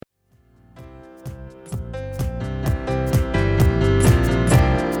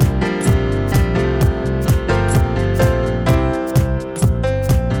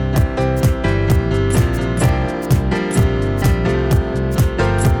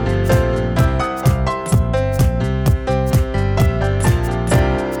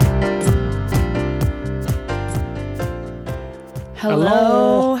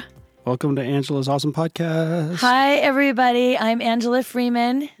Welcome to Angela's Awesome Podcast. Hi, everybody. I'm Angela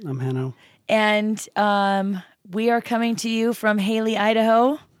Freeman. I'm Hanno. And we are coming to you from Haley,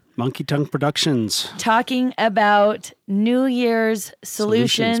 Idaho. Monkey Tongue Productions. Talking about New Year's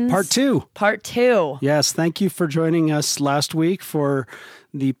solutions. Part 2. Part 2. Yes, thank you for joining us last week for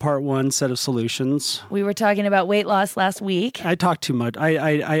the part 1 set of solutions. We were talking about weight loss last week. I talked too much.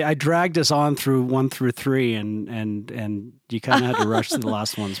 I dragged us on through 1 through 3 and you kind of had to rush to the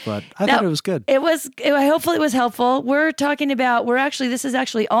last ones, but I thought it was good. Hopefully it was helpful. This is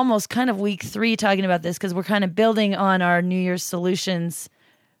actually almost kind of week 3 talking about this because we're kind of building on our New Year's solutions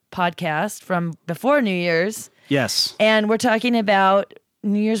podcast from before New Year's. Yes. And we're talking about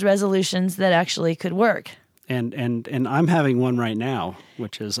New Year's resolutions that actually could work. And I'm having one right now,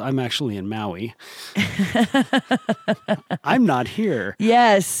 which is I'm actually in Maui. I'm not here.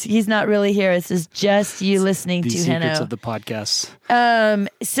 Yes, he's not really here. This is just you listening to Hanno. Secrets of the podcast.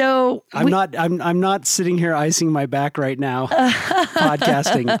 So I'm not sitting here icing my back right now,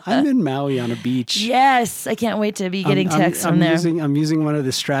 podcasting. I'm in Maui on a beach. Yes, I can't wait to be getting texts from there. I'm using one of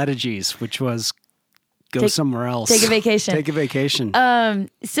the strategies, which was go somewhere else. Take a vacation. Take a vacation.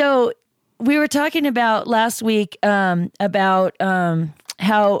 So we were talking about last week about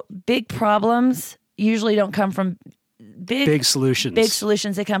how big problems usually don't come from big solutions. Big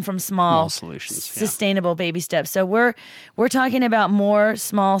solutions. They come from small solutions, sustainable baby steps. So we're talking about more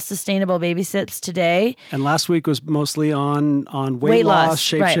small sustainable baby steps today. And last week was mostly on weight loss,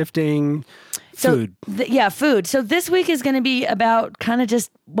 shape shifting. Food. Food. So this week is going to be about kind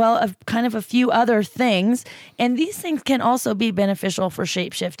of a few other things. And these things can also be beneficial for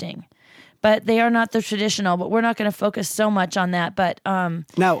shape shifting. But they are not the traditional, but we're not going to focus so much on that. But one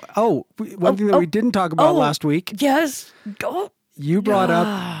thing that we didn't talk about last week. Yes. You brought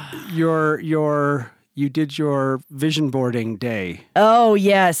up you did your vision boarding day. Oh,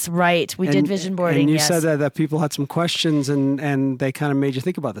 yes, right. We did vision boarding, and you said that people had some questions and they kind of made you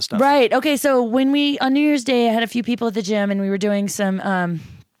think about this stuff. Right. Okay, so on New Year's Day, I had a few people at the gym and we were doing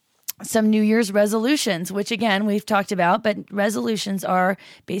some New Year's resolutions, which again, we've talked about, but resolutions are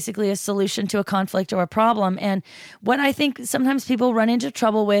basically a solution to a conflict or a problem. And what I think sometimes people run into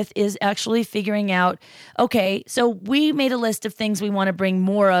trouble with is actually figuring out, okay, so we made a list of things we want to bring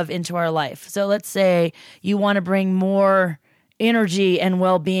more of into our life. So let's say you want to bring more energy and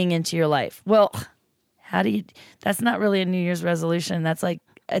well-being into your life. Well, that's not really a New Year's resolution. That's like,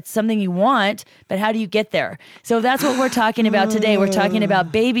 it's something you want, but how do you get there? So that's what we're talking about today. We're talking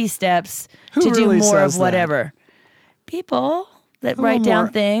about baby steps to do more of whatever. People that write down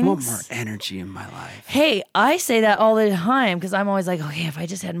things. I want more energy in my life. Hey, I say that all the time because I'm always like, okay, if I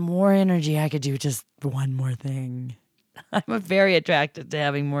just had more energy, I could do just one more thing. I'm very attracted to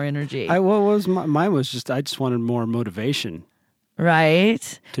having more energy. Mine was just, I just wanted more motivation.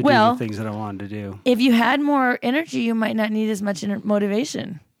 Right. To do the things that I wanted to do. If you had more energy, you might not need as much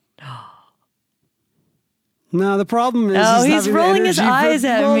motivation. No, the problem is he's rolling his eyes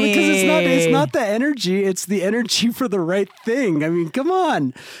at me. Because it's not the energy, it's the energy for the right thing. I mean, come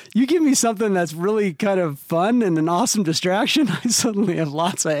on. You give me something that's really kind of fun and an awesome distraction, I suddenly have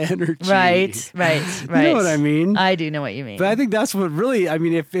lots of energy. Right. You know what I mean? I do know what you mean. But I think that's what really, I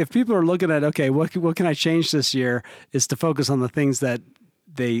mean, if people are looking at, okay, what can I change this year, is to focus on the things that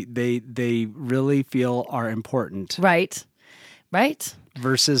they really feel are important. Right.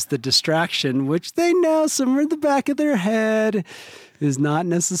 Versus the distraction, which they know somewhere in the back of their head is not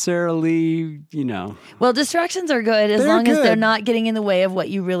necessarily, Well, distractions are good as long as they're not getting in the way of what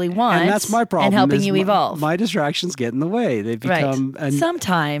you really want. And that's my problem. And helping you evolve. My distractions get in the way. They become... Right.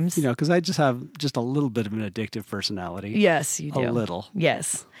 Sometimes. Because I just have just a little bit of an addictive personality. Yes, you do. A little.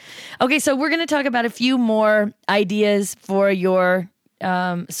 Yes. Okay, so we're going to talk about a few more ideas for your...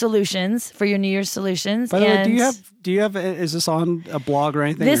 solutions for your New Year's solutions. By the way, do you have, is this on a blog or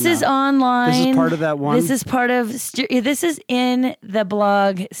anything? This is online. This is part of that one? This is part of, this is in the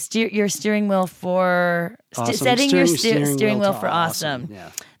blog, your steering wheel for, awesome. Setting your steering wheel for awesome.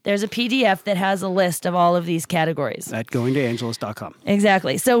 Yeah. There's a PDF that has a list of all of these categories. At goingtoangeles.com.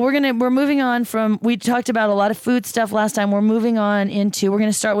 Exactly. So we're moving on from, we talked about a lot of food stuff last time. We're moving on into, we're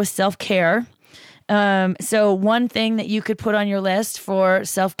going to start with self-care. So one thing that you could put on your list for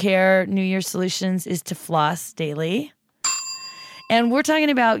self-care New Year's solutions is to floss daily. And we're talking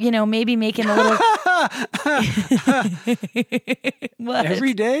about, maybe making a little... What?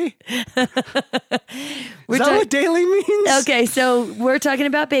 Every day? Is that what daily means? Okay, so we're talking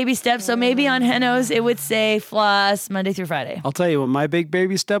about baby steps. So maybe on Hanno's, it would say floss Monday through Friday. I'll tell you what my big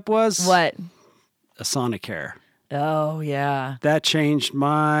baby step was. What? A Sonicare. Oh, yeah. That changed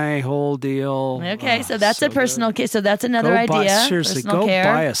my whole deal. Okay, so that's a personal case. So that's another idea. Seriously, personal go care.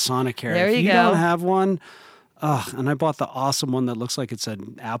 buy a Sonicare. There if you you go. don't have one, and I bought the awesome one that looks like it's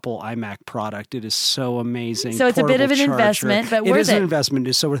an Apple iMac product. It is so amazing. So it's a bit of an Portable charger. investment, but it worth is an it. investment.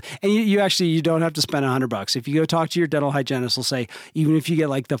 It's so worth. And you don't have to spend $100. If you go talk to your dental hygienist, will say even if you get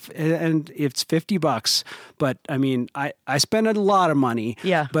like and it's $50. But I mean, I spend a lot of money.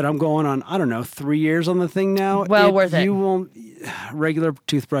 Yeah. But I'm going on 3 years on the thing now. Well, worth it. You won't regular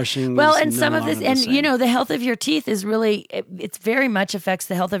toothbrushing. Well, is and some no of this, longer the and same. the health of your teeth is really, it's very much affects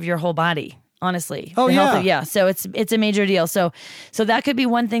the health of your whole body. Honestly. Oh, the health yeah. So it's a major deal. So that could be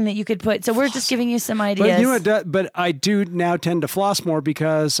one thing that you could put. So we're just giving you some ideas. But you know what? But I do now tend to floss more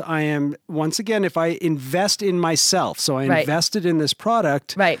because I am, once again, if I invest in myself, so I invested in this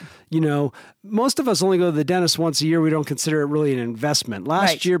product, Right. Most of us only go to the dentist once a year. We don't consider it really an investment.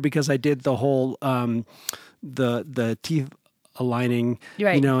 Last year, because I did the whole, the teeth aligning,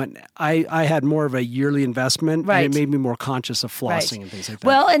 Right. and I had more of a yearly investment, Right. and it made me more conscious of flossing Right. and things like that.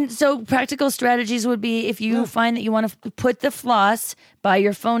 Well, and so practical strategies would be if you find that you want to put the floss by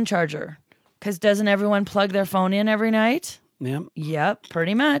your phone charger, because doesn't everyone plug their phone in every night? yeah. Yep,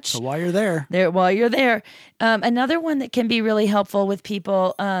 pretty much. So while you're there, While you're there. Another one that can be really helpful with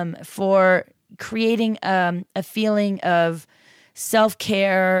people for creating a feeling of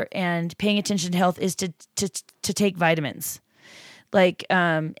self-care and paying attention to health is to take vitamins.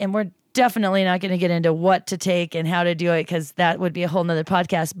 And we're definitely not going to get into what to take and how to do it because that would be a whole nother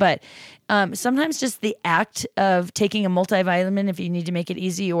podcast. But sometimes just the act of taking a multivitamin, if you need to make it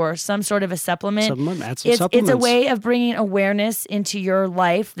easy, or some sort of a supplement, add some it's supplements. a way of bringing awareness into your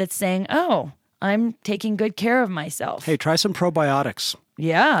life that's saying, oh, I'm taking good care of myself. Hey, try some probiotics.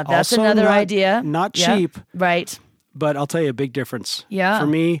 Yeah, that's Also another not- idea. not Yep. cheap. Right. But I'll tell you a big difference. Yeah. For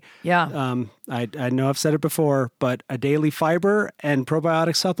me, Yeah. I know I've said it before, but a daily fiber and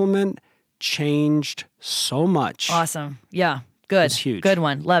probiotic supplement changed so much. Awesome. Yeah. Good. It's huge. Good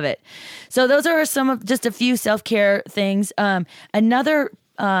one. Love it. So those are just a few self-care things. Another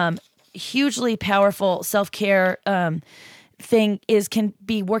hugely powerful self-care thing can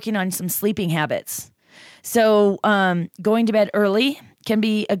be working on some sleeping habits. So going to bed early can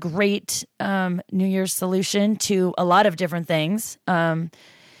be a great New Year's solution to a lot of different things.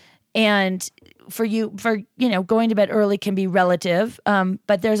 And for going to bed early can be relative.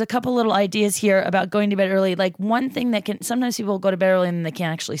 But there's a couple little ideas here about going to bed early. Like one thing sometimes people go to bed early and they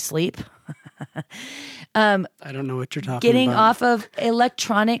can't actually sleep. I don't know what you're talking Getting about. off of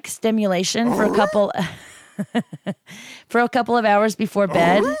electronic stimulation for a couple of hours before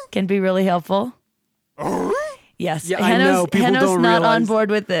bed can be really helpful. Yes, Yeah, I know. People Henno's don't not on realize- board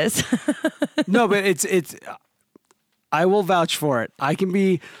with this. No, but it's. I will vouch for it. I can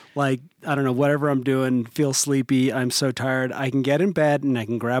be like, I don't know, whatever I'm doing, feel sleepy. I'm so tired. I can get in bed and I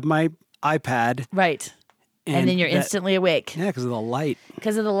can grab my iPad. Right. And then you're that- instantly awake. Yeah, because of the light.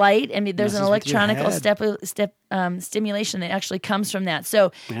 Because of the light. I mean, there's an Messes with your electronic head. stimulation that actually comes from that.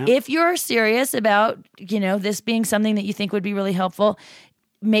 So Yeah. if you're serious about, this being something that you think would be really helpful,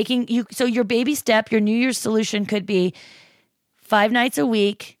 so your baby step, your New Year's solution could be 5 nights a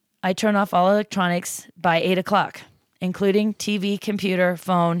week, I turn off all electronics by 8:00, including TV, computer,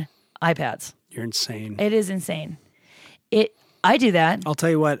 phone, iPads. You're insane. It is insane. I do that. I'll tell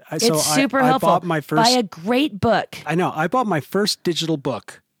you what. It's super I helpful. bought my first. Buy a great book. I know. I bought my first digital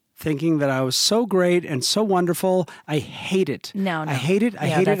book thinking that I was so great and so wonderful. I hate it. No. I hate it. I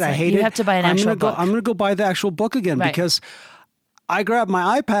Yeah, hate it. that's I it. hate You it. have to buy an actual book. I'm going to go buy the actual book again Right. because I grabbed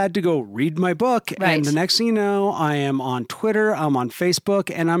my iPad to go read my book, Right. and the next thing you know, I am on Twitter, I'm on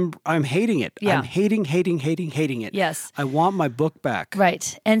Facebook, and I'm hating it. Yeah. I'm hating it. Yes. I want my book back.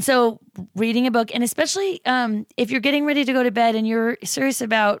 Right. And so reading a book, and especially if you're getting ready to go to bed and you're serious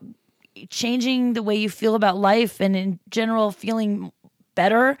about changing the way you feel about life and in general feeling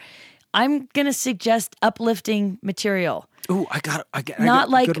better, I'm going to suggest uplifting material. Ooh, I got Not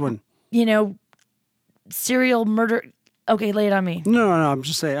a like, good one. serial murder. Okay, lay it on me. No. I'm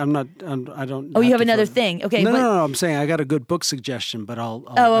just saying. I don't. Oh, you have to another throw- thing. Okay. No. I'm saying I got a good book suggestion, but I'll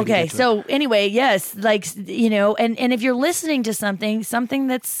Oh, I can okay. get to it. So anyway, yes, and if you're listening to something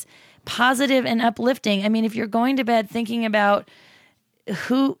that's positive and uplifting, I mean, if you're going to bed thinking about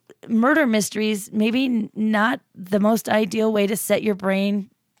murder mysteries, maybe not the most ideal way to set your brain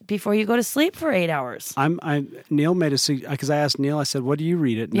before you go to sleep for 8 hours. Neil made because I asked Neil. I said, "What do you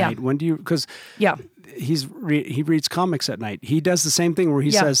read at Yeah. night? When do you?" Because Yeah. he reads comics at night. He does the same thing where he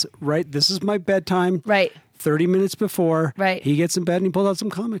Yeah. says, "Right, this is my bedtime." Right. 30 minutes before, Right. he gets in bed and he pulls out some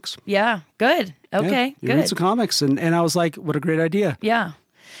comics. Yeah. Good. Okay. Yeah, he reads some comics, and I was like, "What a great idea!" Yeah.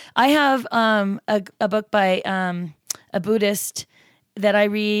 I have a book by a Buddhist that I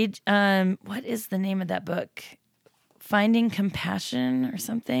read. What is the name of that book? Finding Compassion or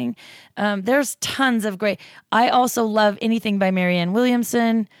something. There's tons of great. I also love anything by Marianne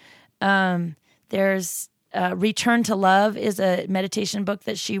Williamson. There's Return to Love is a meditation book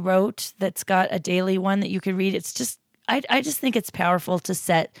that she wrote that's got a daily one that you could read. It's just, I just think it's powerful to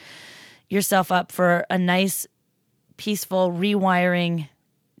set yourself up for a nice, peaceful, rewiring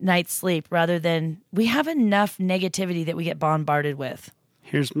night's sleep rather than we have enough negativity that we get bombarded with.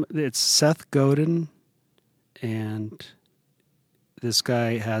 It's Seth Godin. And this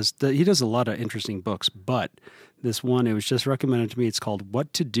guy he does a lot of interesting books, but this one, it was just recommended to me. It's called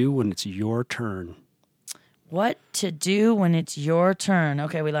What to Do When It's Your Turn. What to Do When It's Your Turn.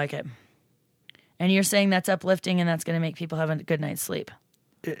 Okay, we like it. And you're saying that's uplifting and that's going to make people have a good night's sleep.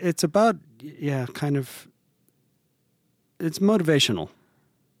 It's about, kind of, it's motivational.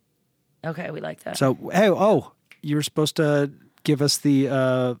 Okay, we like that. So, you were supposed to give us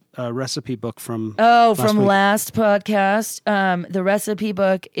the recipe book from last podcast. The recipe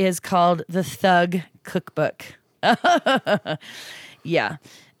book is called The Thug Cookbook. Yeah.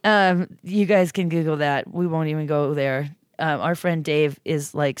 You guys can Google that. We won't even go there. Our friend Dave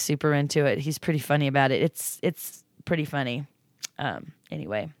is like super into it. He's pretty funny about it. It's pretty funny.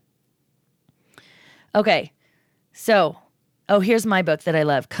 Anyway. Okay. So, here's my book that I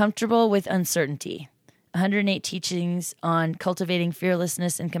love. Comfortable with Uncertainty. 108 Teachings on Cultivating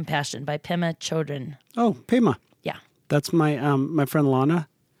Fearlessness and Compassion by Pema Chodron. Oh, Pema. Yeah. That's my my friend Lana.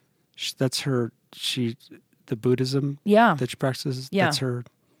 That's her, the Buddhism that she practices. Yeah. That's her,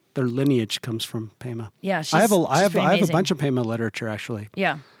 their lineage comes from Pema. Yeah. I have a bunch of Pema literature, actually.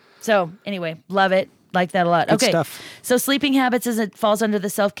 Yeah. So anyway, love it. Like that a lot. Good stuff. So sleeping habits falls under the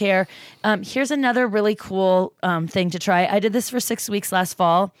self-care. Here's another really cool thing to try. I did this for 6 weeks last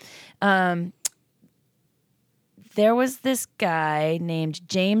fall. There was this guy named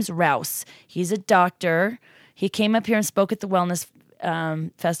James Rouse. He's a doctor. He came up here and spoke at the Wellness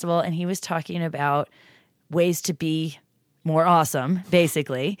Festival, and he was talking about ways to be more awesome,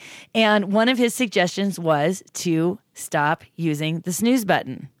 basically. And one of his suggestions was to stop using the snooze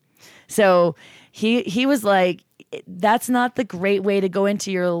button. So he was like, that's not the great way to go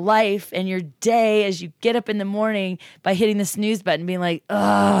into your life and your day as you get up in the morning by hitting the snooze button, being like,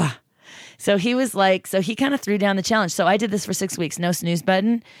 ugh. So he was like, he kind of threw down the challenge. So I did this for 6 weeks, no snooze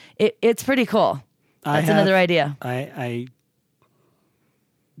button. It's pretty cool. That's another idea. That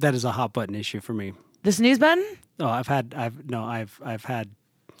is a hot button issue for me. The snooze button? Oh, I've had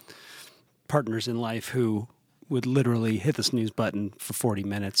partners in life who would literally hit the snooze button for 40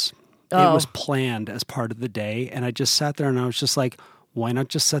 minutes. Oh. It was planned as part of the day. And I just sat there and I was just like, why not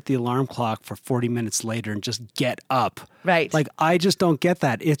just set the alarm clock for 40 minutes later and just get up? Right. Like, I just don't get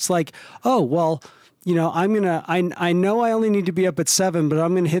that. It's like, oh, well, I know I only need to be up at 7, but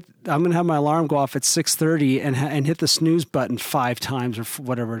I'm going to have my alarm go off at 6:30 and hit the snooze button 5 times or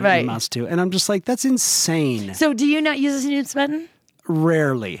whatever it amounts to. And I'm just like, that's insane. So do you not use the snooze button?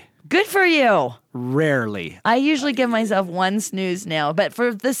 Rarely. Good for you. Rarely. I usually give myself 1 snooze now, but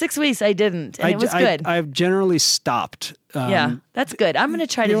for the 6 weeks I didn't, and it was good. I've generally stopped. Yeah, that's good. I'm going to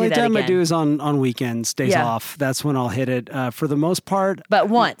try to do that again. The only time I do is on weekends, days off. That's when I'll hit it. For the most part. But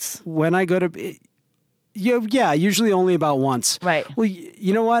once. When I go to... usually only about once. Right. Well,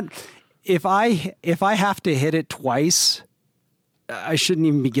 you know what? If I have to hit it twice, I shouldn't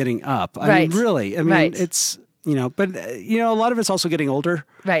even be getting up. I mean, really. I mean, it's... but a lot of it's also getting older.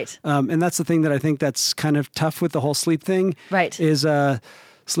 Right. And that's the thing that I think that's kind of tough with the whole sleep thing. Right. Is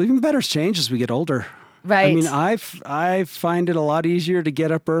sleeping patterns change as we get older. Right. I mean, I find it a lot easier to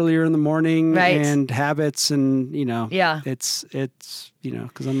get up earlier in the morning and habits and, it's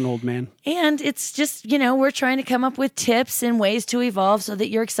because I'm an old man. And it's just, we're trying to come up with tips and ways to evolve so that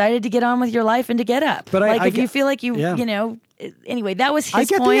you're excited to get on with your life and to get up. But if you feel like anyway, that was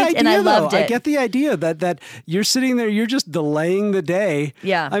his point, and I loved it. I get the idea that you're sitting there, you're just delaying the day.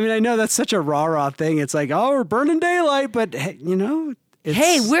 Yeah. I mean, I know that's such a rah-rah thing. It's like, oh, we're burning daylight, but,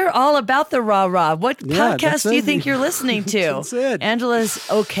 hey, we're all about the rah-rah. What podcast do you think you're listening to? That's it. Angela's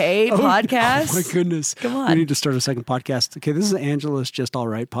podcast? Oh, my goodness. Come on. We need to start a second podcast. Okay, this is Angela's Just All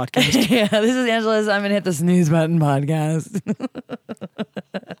Right podcast. Yeah, this is Angela's I'm going to hit the snooze button podcast.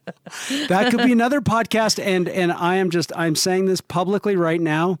 That could be another podcast, and I'm saying this publicly right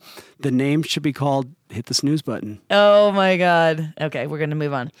now. The name should be called Hit the Snooze Button. Oh my God. Okay, we're going to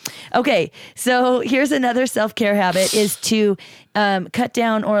move on. Okay, so here's another self-care habit is to cut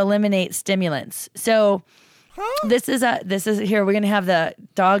down or eliminate stimulants. So this is here, we're going to have the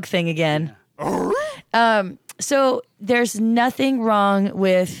dog thing again. So there's nothing wrong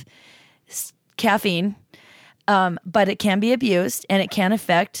with caffeine, but it can be abused and it can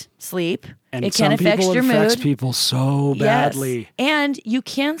affect sleep. And it can some affect people, your it affects mood. people so badly. Yes. And you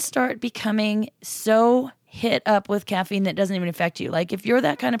can start becoming so hit up with caffeine that doesn't even affect you. Like if you're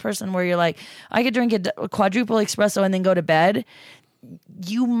that kind of person where you're like, I could drink a quadruple espresso and then go to bed,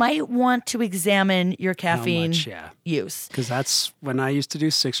 you might want to examine your caffeine use. Because that's when I used to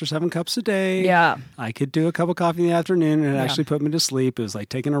do 6 or 7 cups a day. Yeah. I could do a cup of coffee in the afternoon and it actually put me to sleep. It was like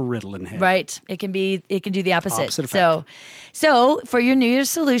taking a Ritalin hit. Right. It can do the opposite. effect. So for your New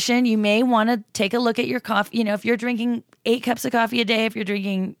Year's solution, you may want to take a look at your coffee. You know, if you're drinking 8 cups of coffee a day, if you're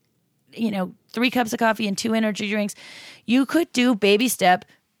drinking, 3 cups of coffee and 2 energy drinks, you could do baby step,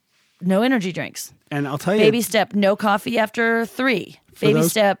 no energy drinks. And I'll tell you, Baby step, no coffee after 3. Baby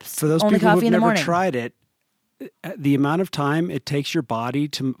steps, for those only people coffee in who've the never morning. tried it, the amount of time it takes your body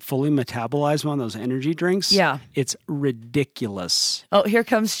to fully metabolize one of those energy drinks, it's ridiculous. Oh, here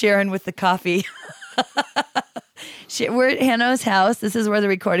comes Sharon with the coffee. We're at Hanno's house. This is where the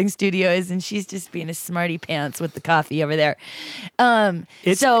recording studio is, and she's just being a smarty pants with the coffee over there. And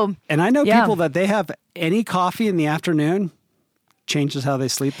I know people that they have any coffee in the afternoon changes how they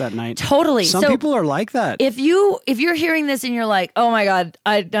sleep that night. Totally. Some people are like that. If you're hearing this and you're like, oh my God,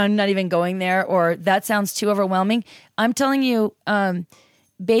 I'm not even going there, or that sounds too overwhelming, I'm telling you,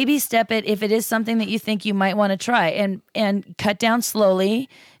 baby step it if it is something that you think you might want to try, and cut down slowly.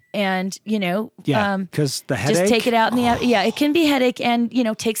 And, because the headache. Just take it out in the, it can be headache, and,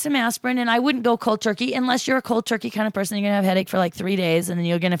 take some aspirin. And I wouldn't go cold turkey unless you're a cold turkey kind of person. You're going to have headache for like 3 days, and then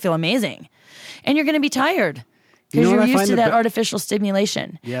you're going to feel amazing. And you're going to be tired because you're used to that artificial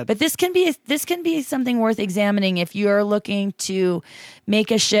stimulation. Yeah. But this can be something worth examining if you're looking to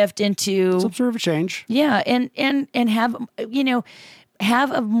make a shift into. Let's observe a change. Yeah. And have,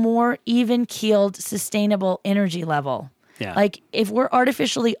 have a more even keeled, sustainable energy level. Yeah. Like if we're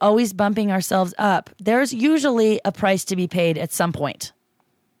artificially always bumping ourselves up, there's usually a price to be paid at some point.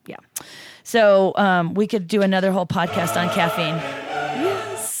 Yeah. So we could do another whole podcast on caffeine.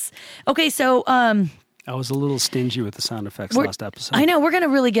 Yes. Okay. So I was a little stingy with the sound effects last episode. I know. We're going to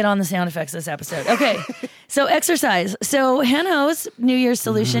really get on the sound effects this episode. Okay. So exercise. So Hanno's New Year's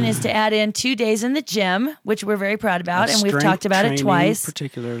solution is to add in 2 days in the gym, which we're very proud about. And we've talked about it twice.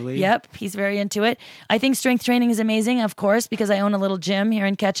 Particularly. Yep. He's very into it. I think strength training is amazing, of course, because I own a little gym here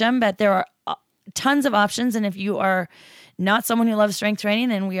in Ketchum, but there are tons of options. And if you are not someone who loves strength training,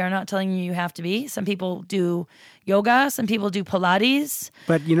 then we are not telling you have to be. Some people do yoga, some people do Pilates.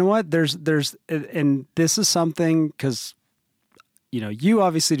 But you know what? There's, and this is something because, you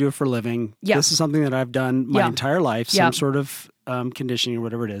obviously do it for a living. Yeah. This is something that I've done my entire life, some sort of conditioning or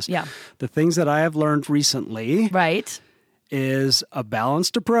whatever it is. Yeah. The things that I have learned recently is a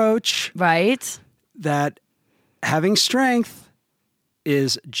balanced approach. Right. That having strength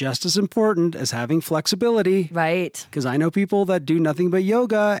is just as important as having flexibility. Right. Because I know people that do nothing but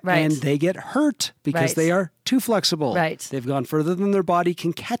yoga and they get hurt because they are too flexible. Right. They've gone further than their body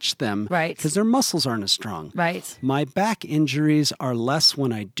can catch them. Right. Because their muscles aren't as strong. Right. My back injuries are less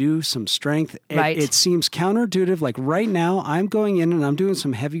when I do some strength. It seems counterintuitive. Like right now, I'm going in and I'm doing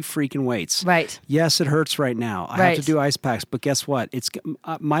some heavy freaking weights. Right. Yes, it hurts right now. I have to do ice packs, but guess what? It's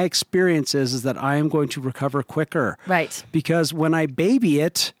my experience is that I am going to recover quicker. Right. Because when I baby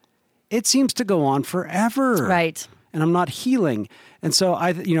it seems to go on forever. Right. And I'm not healing. And so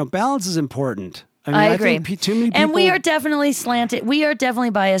balance is important. I agree. I think too many people... And we are definitely slanted. We are definitely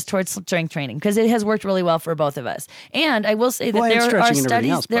biased towards strength training because it has worked really well for both of us. And I will say that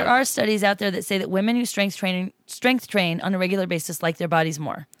there are studies out there that say that women who strength train on a regular basis like their bodies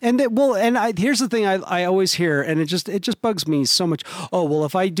more. And here's the thing I always hear, and it just bugs me so much. Oh, well,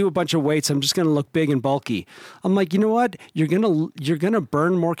 if I do a bunch of weights, I'm just going to look big and bulky. I'm like, you know what? You're gonna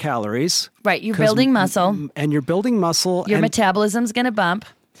burn more calories. Right. You're building muscle. And you're building muscle. Your metabolism's going to bump.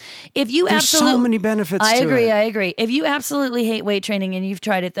 If you There's so many benefits to it. I agree. If you absolutely hate weight training and you've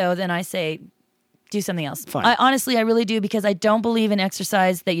tried it though, then I say do something else. Fine. I really do, because I don't believe in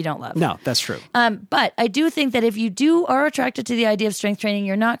exercise that you don't love. No, that's true. But I do think that if you are attracted to the idea of strength training,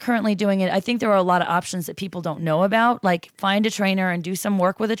 you're not currently doing it. I think there are a lot of options that people don't know about, like find a trainer and do some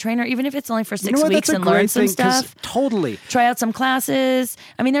work with a trainer, even if it's only for 6 weeks, and learn some stuff. Totally. Try out some classes.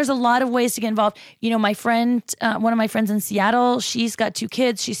 I mean, there's a lot of ways to get involved. My friend, one of my friends in Seattle, she's got 2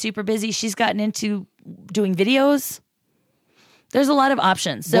 kids. She's super busy. She's gotten into doing videos. There's a lot of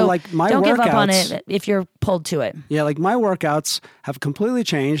options. So Well, like my don't give up on workouts- it if you're pulled to it. Yeah, like my workouts have completely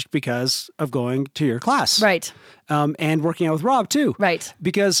changed because of going to your class. Right. And working out with Rob too. Right.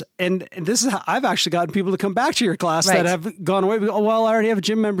 Because, and this is how I've actually gotten people to come back to your class Right. that have gone away. Oh, well, I already have a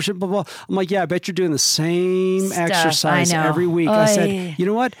gym membership, blah, blah. I'm like, yeah, I bet you're doing the same Stuff, exercise I know. every week. I Oy. said, you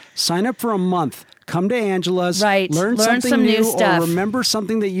know what? Sign up for a month. Come to Angela's. Right. Learn Learn something some new new stuff. or remember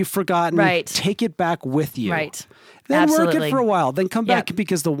something that you've forgotten. Right. Take it back with you. Right. Then work Absolutely. it for a while. Then come back Yep.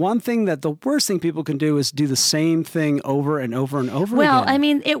 because the worst thing people can do is do the same thing over and over and over Well, again. I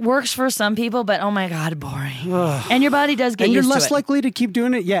mean, it works for some people, but oh my God, boring. And your body does get and you're used less to it. likely to keep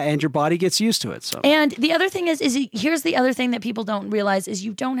doing it. Yeah, and your body gets used to it. So And the other thing is here's the other thing that people don't realize is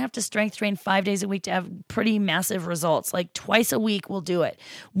you don't have to strength train 5 days a week to have pretty massive results. Like twice a week will do it.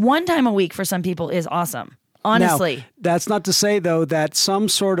 One time a week for some people is awesome. Honestly. Now, that's not to say, though, that some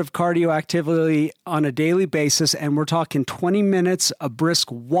sort of cardio activity on a daily basis, and we're talking 20 minutes, a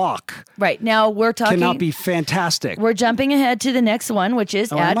brisk walk, Right. Now we're talking. cannot be fantastic. We're jumping ahead to the next one, which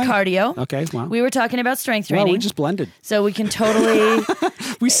is add am I? cardio. Okay, wow. We were talking about strength Well, training. we just blended. So we can totally.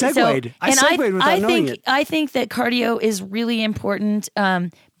 We segued. I segued without knowing it. I think that cardio is really important.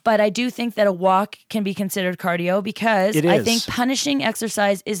 But I do think that a walk can be considered cardio because It I is. think punishing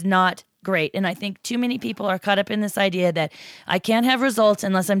exercise is not great. And I think too many people are caught up in this idea that I can't have results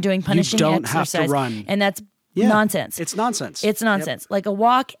unless I'm doing punishing don't have exercise. to run. And that's Yeah, nonsense. It's nonsense. It's nonsense. Like a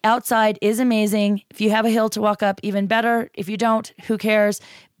walk outside is amazing. If you have a hill to walk up, even better. If you don't, who cares?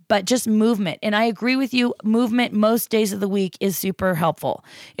 But just movement. And I agree with you. Movement most days of the week is super helpful.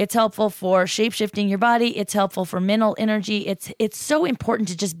 It's helpful for shape-shifting your body. It's helpful for mental energy. It's so important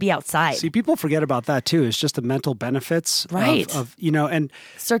to just be outside. See, people forget about that too. It's just the mental benefits Right. of and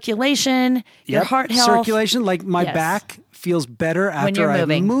Circulation, your Yep. heart health. Circulation, like my Yes. back feels better after you're I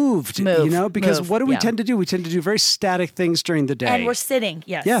moving. moved. Move, because move, what do we yeah. tend to do? We tend to do very static things during the day. And we're sitting,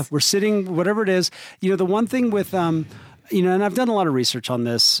 yes. Yeah, we're sitting, whatever it is. The one thing with, and I've done a lot of research on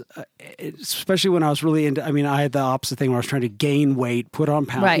this, especially when I was really into, I had the opposite thing where I was trying to gain weight, put on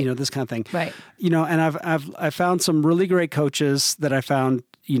pounds, Right. this kind of thing. Right. And I've found some really great coaches that I found,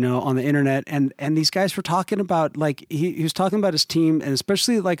 on the internet. And these guys were talking about, like, he was talking about his team and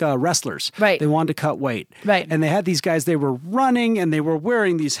especially like wrestlers. Right. They wanted to cut weight. Right. And they had these guys, they were running and they were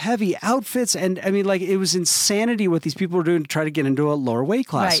wearing these heavy outfits. And it was insanity what these people were doing to try to get into a lower weight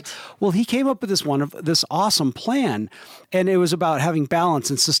class. Right. Well, he came up with this awesome plan. And it was about having balance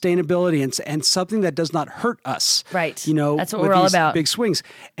and sustainability and something that does not hurt us. Right. That's what with we're all these about. Big swings.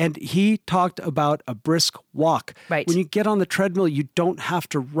 And he talked about a brisk walk. Right. When you get on the treadmill, you don't have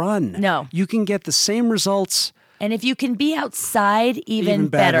to run. No. You can get the same results. And if you can be outside, even Even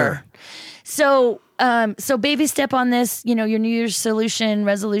better. So baby step on this, your New Year's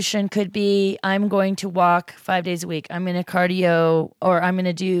resolution could be, I'm going to walk 5 days a week. I'm going to cardio, or I'm going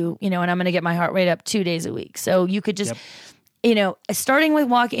to do, and I'm going to get my heart rate up 2 days a week. So you could just, starting with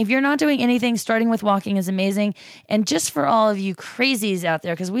walking, if you're not doing anything, starting with walking is amazing. And just for all of you crazies out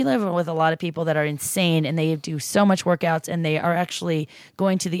there, because we live with a lot of people that are insane and they do so much workouts and they are actually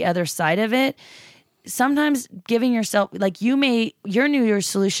going to the other side of it. Sometimes giving yourself, like your New Year's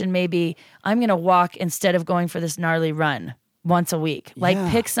solution may be, I'm going to walk instead of going for this gnarly run once a week. Like Yeah.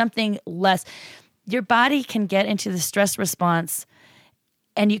 pick something less. Your body can get into the stress response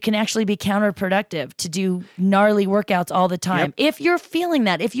and you can actually be counterproductive to do gnarly workouts all the time. Yep. If you're feeling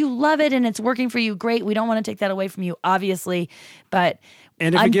that, if you love it and it's working for you, great. We don't want to take that away from you, obviously. But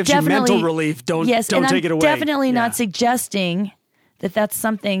And if it gives you mental relief, don't take it away. Definitely not Yeah. suggesting that that's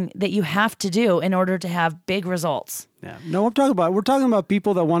something that you have to do in order to have big results. Yeah. No, we're talking about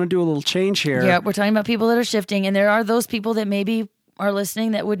people that want to do a little change here. Yeah, we're talking about people that are shifting, and there are those people that maybe are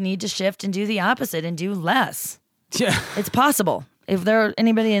listening that would need to shift and do the opposite and do less. Yeah. It's possible. If there are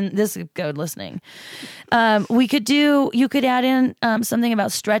anybody in this zip code listening, you could add in something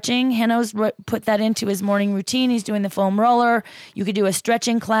about stretching. Hanno's put that into his morning routine. He's doing the foam roller. You could do a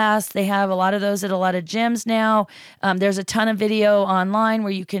stretching class. They have a lot of those at a lot of gyms now. There's a ton of video online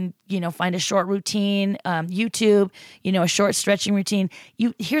where you can, find a short routine, YouTube, a short stretching routine.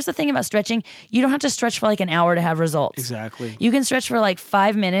 Here's the thing about stretching. You don't have to stretch for like an hour to have results. Exactly. You can stretch for like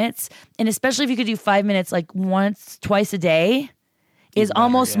 5 minutes. And especially if you could do 5 minutes, like twice a day, is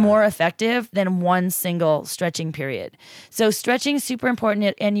almost more effective than one single stretching period. So stretching is super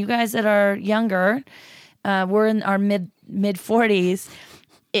important. And you guys that are younger, we're in our mid 40s,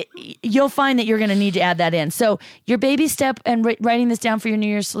 you'll find that you're going to need to add that in. So your baby step and writing this down for your New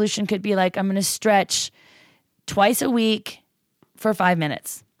Year's solution could be like, I'm going to stretch twice a week for 5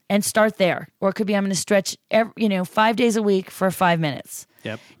 minutes and start there. Or it could be, I'm going to stretch 5 days a week for 5 minutes.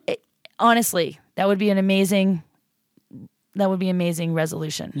 Yep. Honestly, that would be an amazing That would be amazing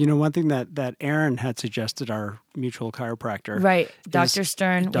resolution. You know, one thing that Aaron had suggested, our mutual chiropractor. Right. Dr.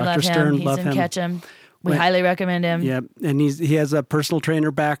 Stern. We Dr. love Stern, him. He's love in him. Ketchum. We highly recommend him. Yeah, and he has a personal trainer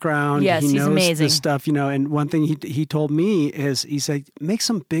background. Yes, he he's knows amazing. this stuff, you know. And one thing he told me is he said, make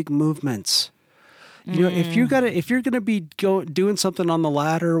some big movements. You know, if you're gonna be doing something on the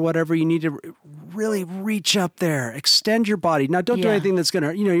ladder or whatever, you need to really reach up there, extend your body. Now, don't do Yeah. anything that's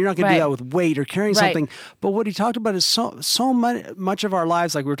gonna, you know, you're not gonna do Right. that with weight or carrying Right. something. But what he talked about is so much of our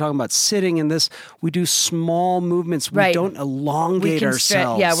lives, like we were talking about sitting in this, we do small movements. We Right. don't elongate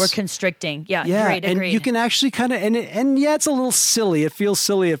ourselves. Yeah, we're constricting. Yeah, Yeah, great, and agreed. you can actually kind of, and yeah, it's a little silly. It feels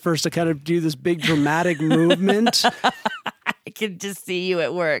silly at first to kind of do this big dramatic movement. I can just see you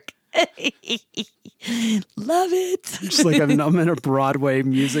at work. Love it. Just like I'm in a Broadway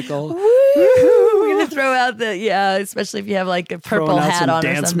musical. We're gonna throw out especially if you have like a purple Throwing out hat some on or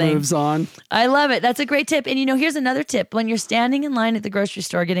dance something. moves on. I love it. That's a great tip. And you know, here's another tip: when you're standing in line at the grocery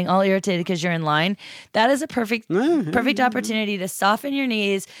store, getting all irritated because you're in line, that is a perfect opportunity to soften your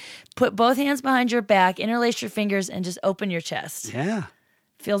knees, put both hands behind your back, interlace your fingers, and just open your chest. Yeah.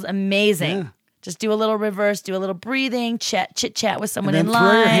 Feels amazing. Yeah. Just do a little reverse, do a little breathing, chit chat with someone And then in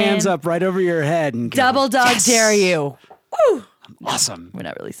line. throw your hands up right over your head and go, Double dog "Yes! dare you. Woo! Awesome. We're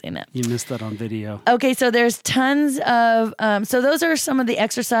not really saying that. You missed that on video. Okay, so there's tons of, so those are some of the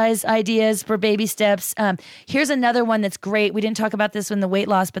exercise ideas for baby steps. Here's another one that's great. We didn't talk about this in the weight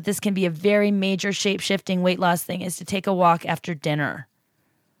loss, but this can be a very major shape-shifting weight loss thing, is to take a walk after dinner.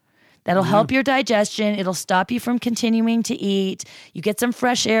 That'll help your digestion. It'll stop you from continuing to eat. You get some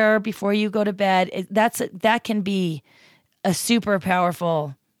fresh air before you go to bed. That can be a super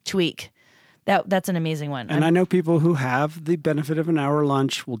powerful tweak. That's an amazing one. And I know people who have the benefit of an hour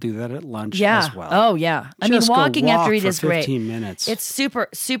lunch will do that at lunch as well. Oh, yeah. I mean, Just go walking walk after eat for is great. 15 minutes. It's super,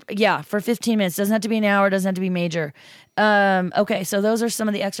 yeah, for 15 minutes. Doesn't have to be an hour, doesn't have to be major. Okay, so those are some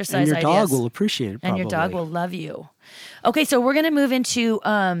of the exercise and your ideas. dog will appreciate it, probably. And your dog will love you. Okay, so we're going to move into,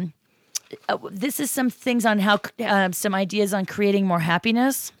 this is some things on how, some ideas on creating more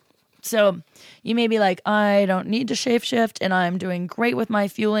happiness. So you may be like, I don't need to shape shift and I'm doing great with my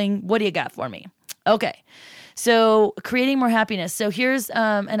fueling. What do you got for me? Okay. So creating more happiness. So here's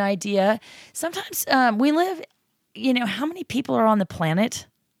an idea. Sometimes we live, you know, how many people are on the planet?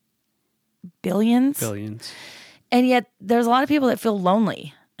 Billions. And yet there's a lot of people that feel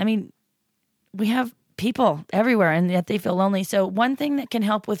lonely. I mean, we have people everywhere and yet they feel lonely. So one thing that can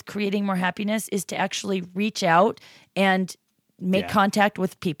help with creating more happiness is to actually reach out and make contact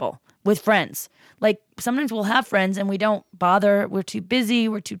with people, with friends. Like sometimes we'll have friends and we don't bother. We're too busy.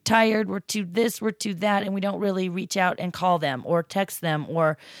 We're too tired. We're too this, we're too that. And we don't really reach out and call them or text them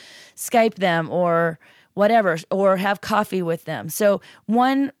or Skype them or whatever, or have coffee with them. So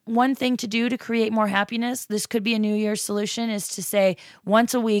one thing to do to create more happiness, this could be a New Year's solution, is to say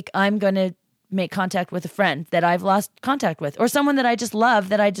once a week, I'm going to make contact with a friend that I've lost contact with, or someone that I just love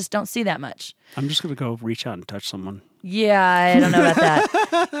that I just don't see that much. I'm just going to go reach out and touch someone. Yeah, I don't know about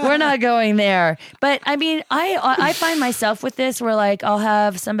that. We're not going there. But I mean, I find myself with this where like I'll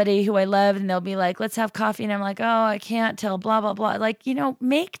have somebody who I love and they'll be like, let's have coffee. And I'm like, oh, I can't tell, blah, blah, blah. Like, you know,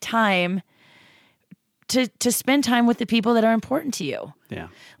 make time to spend time with the people that are important to you. Yeah.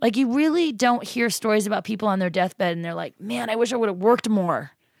 Like you really don't hear stories about people on their deathbed and they're like, man, I wish I would have worked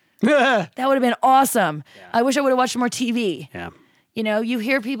more. That would have been awesome. Yeah. I wish I would have watched more TV. Yeah. You know, you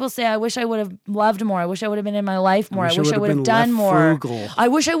hear people say, I wish I would have loved more. I wish I would have been in my life more. I wish I would have done more. Frugal. I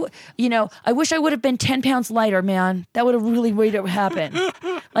wish I would have been 10 pounds lighter, man. That would have really made it happen.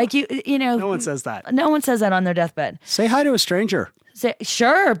 Like, you know. No one says that. No one says that on their deathbed. Say hi to a stranger. Say,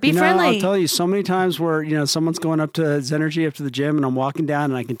 sure, be friendly. I'll tell you so many times where, you know, someone's going up to Zenergy after the gym and I'm walking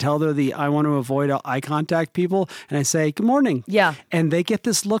down and I can tell they're I want to avoid eye contact people. And I say, good morning. Yeah. And they get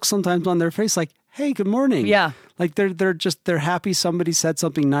this look sometimes on their face like, hey, good morning. Yeah. Like they're happy somebody said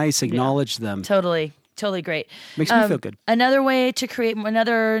something nice, acknowledge them. Totally great. Makes me feel good. Another way to create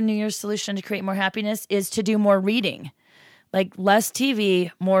another New Year's solution to create more happiness is to do more reading. Like less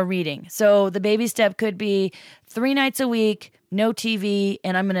TV, more reading. So the baby step could be 3 nights a week, no TV,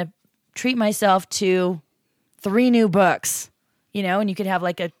 and I'm going to treat myself to 3 new books, you know, and you could have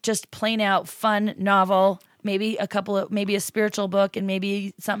like a just plain out fun novel, maybe a spiritual book and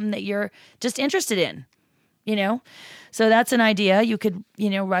maybe something that you're just interested in, you know? So that's an idea. You could, you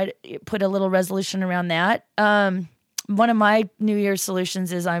know, put a little resolution around that. One of my New Year's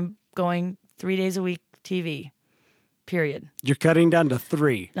solutions is I'm going 3 days a week TV. Period. You're cutting down to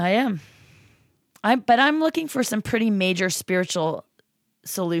 3. I am. But I'm looking for some pretty major spiritual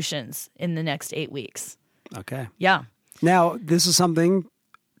solutions in the next 8 weeks. Okay. Yeah. Now, this is something,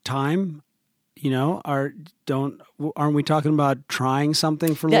 time, aren't we talking about trying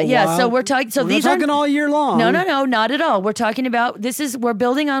something for a little while? So we're talking. So we're these not talking are all year long. No, not at all. We're talking about we're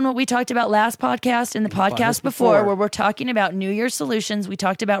building on what we talked about last podcast and the podcast before, where we're talking about New Year's solutions. We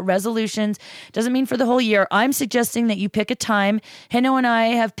talked about resolutions. Doesn't mean for the whole year. I'm suggesting that you pick a time. Heno and I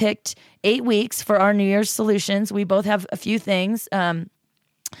have picked 8 weeks for our New Year's solutions. We both have a few things.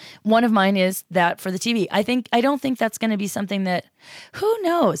 One of mine is that for the TV. I don't think that's going to be something that, who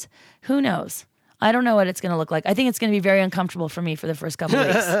knows? I don't know what it's going to look like. I think it's going to be very uncomfortable for me for the first couple of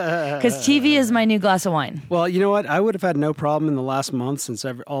weeks because TV is my new glass of wine. Well, you know what? I would have had no problem in the last month since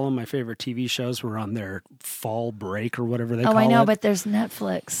all of my favorite TV shows were on their fall break or whatever they call it. Oh, I know, but there's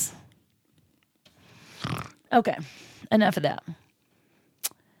Netflix. Okay, enough of that.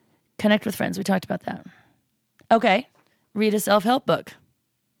 Connect with friends. We talked about that. Okay, read a self-help book.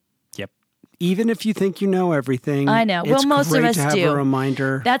 Even if you think you know everything, I know. Well, most of us to have do. A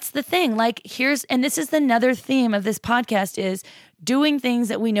reminder. That's the thing. Like and this is another theme of this podcast is doing things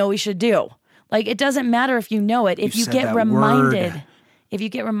that we know we should do. Like it doesn't matter if you know it. If you get reminded. Word. If you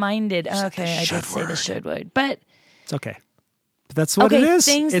get reminded. Okay, I did say the should word. But it's okay. But that's what it is.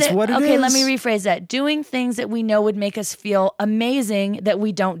 What it is. Okay, let me rephrase that. Doing things that we know would make us feel amazing that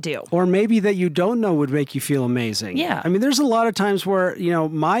we don't do. Or maybe that you don't know would make you feel amazing. Yeah. I mean, there's a lot of times where,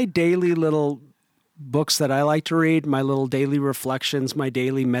 my daily little books that I like to read, my little daily reflections, my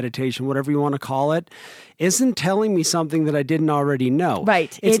daily meditation, whatever you want to call it, isn't telling me something that I didn't already know.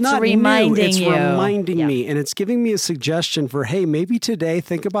 Right. It's not reminding new. It's you. reminding me. And it's giving me a suggestion for, hey, maybe today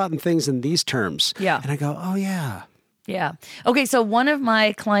think about things in these terms. Yeah. And I go, oh, yeah. Yeah. Okay. So one of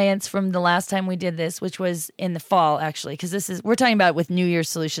my clients from the last time we did this, which was in the fall, actually, because we're talking about with New Year's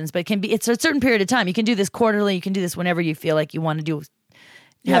solutions, but it's a certain period of time. You can do this quarterly. You can do this whenever you feel like you want to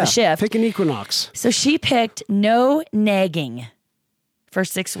have a shift. Pick an equinox. So she picked no nagging for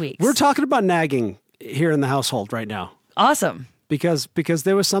 6 weeks. We're talking about nagging here in the household right now. Awesome. Because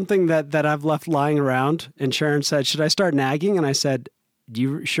there was something that I've left lying around, and Sharon said, should I start nagging? And I said,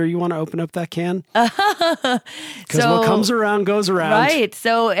 you want to open up that can? Because what comes around goes around. Right.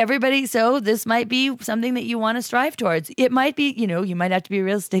 So this might be something that you want to strive towards. It might be, you might have to be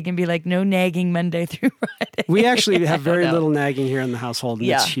realistic and be like, no nagging Monday through Friday. We actually have very little nagging here in the household, and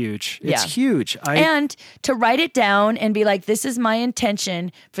it's huge. It's huge. And to write it down and be like, this is my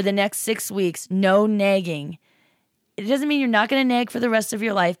intention for the next 6 weeks, no nagging. It doesn't mean you're not going to nag for the rest of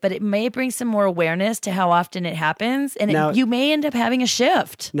your life, but it may bring some more awareness to how often it happens, and you may end up having a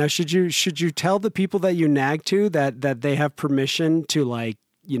shift. Now, should you tell the people that you nag to that they have permission to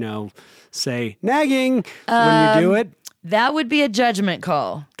say nagging when you do it? That would be a judgment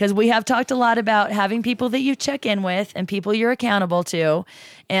call, because we have talked a lot about having people that you check in with and people you're accountable to,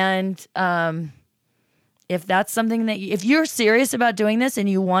 and if that's something if you're serious about doing this and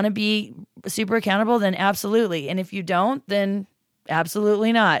you want to be super accountable, then absolutely. And if you don't, then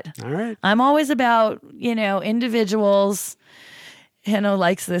absolutely not. All right. I'm always about, individuals. Heno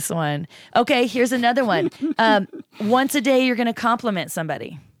likes this one. Okay, here's another one. Once a day, you're going to compliment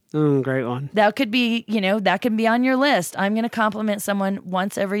somebody. Great one. That could be, that can be on your list. I'm going to compliment someone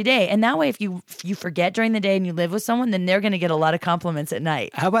once every day. And that way, if you forget during the day and you live with someone, then they're going to get a lot of compliments at night.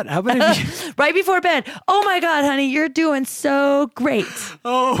 How about if you... right before bed? Oh my God, honey, you're doing so great.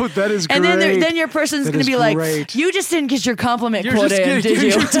 Oh, that is great. And then your person's going to be like, you just didn't get your compliment quota in, did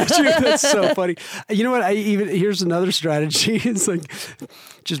you? That's so funny. You know what? Here's another strategy. It's like,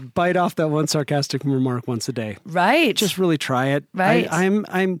 just bite off that one sarcastic remark once a day. Right. Just really try it. Right. I'm.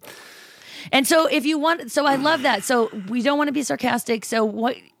 And so if you want, I love that. So we don't want to be sarcastic.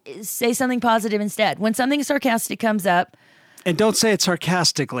 So say something positive instead. When something sarcastic comes up. And don't say it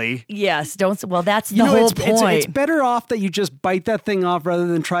sarcastically. Yes. Don't. Well, that's the whole point. It's better off that you just bite that thing off rather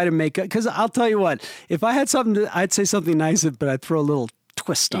than try to make it. Because I'll tell you what, if I had something, I'd say something nice, but I'd throw a little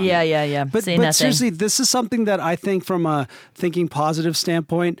twist on it. Yeah. But seriously, this is something that I think from a thinking positive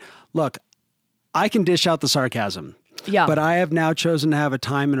standpoint, look, I can dish out the sarcasm. Yeah. But I have now chosen to have a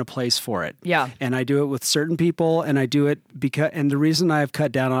time and a place for it. Yeah. And I do it with certain people, and I do it and the reason I've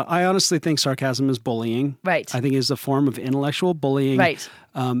cut down on, I honestly think sarcasm is bullying. Right. I think it is a form of intellectual bullying. Right.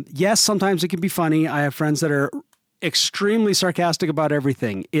 Yes, sometimes it can be funny. I have friends that are extremely sarcastic about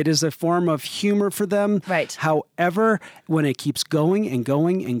everything. It is a form of humor for them. Right. However, when it keeps going and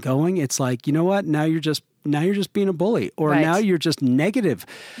going and going, it's like, you know what? Now you're just being a bully, or now you're just negative.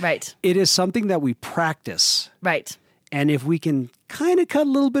 Right. It is something that we practice. Right. And if we can kind of cut a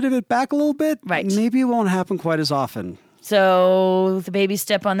little bit of it back a little bit, maybe it won't happen quite as often. So the baby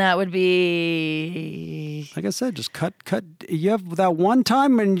step on that would be, like I said, just cut. You have that one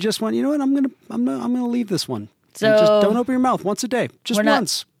time, and you just went, you know what? I'm gonna leave this one. So just don't open your mouth once a day, just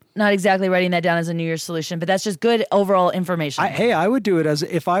once. not exactly writing that down as a New Year's solution, but that's just good overall information. I would do it as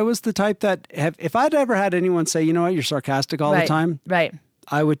if I was the type that if I'd ever had anyone say, you know what, you're sarcastic all the time. Right.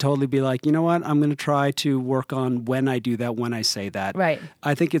 I would totally be like, you know what, I'm going to try to work on when I do that, when I say that. Right.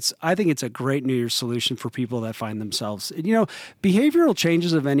 I think it's a great New Year's solution for people that find themselves, behavioral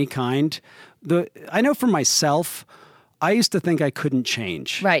changes of any kind. I know for myself, I used to think I couldn't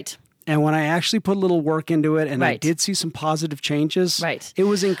change. Right. And when I actually put a little work into it and I did see some positive changes, it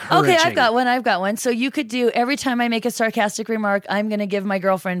was encouraging. Okay, I've got one. So you could do, every time I make a sarcastic remark, I'm going to give my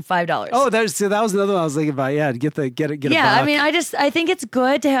girlfriend $5. Oh, that was another one I was thinking about. Yeah, get a Yeah, buck. I mean, I think it's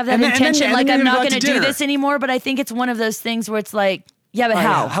good to have that intention. Like, I'm not going to do this anymore, but I think it's one of those things where it's like, yeah, but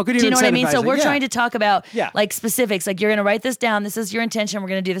how? How could you do you know what I mean? incentivize So it? we're trying to talk about like specifics. Like, you're going to write this down. This is your intention. We're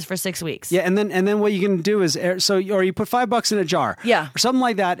going to do this for 6 weeks. Yeah, and then what you can do is or you put $5 in a jar. Yeah. Or something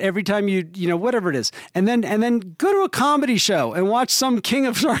like that every time you whatever it is. And then go to a comedy show and watch some king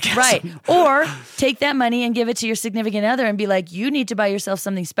of sarcasm. Right. Or take that money and give it to your significant other and be like, you need to buy yourself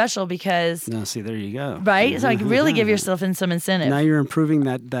something special because No, see, there you go. Right? So like really give yourself some incentive. Now you're improving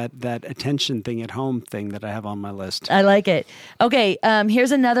that attention thing at home thing that I have on my list. I like it. Okay,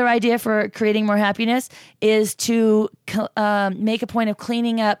 here's another idea for creating more happiness is to make a point of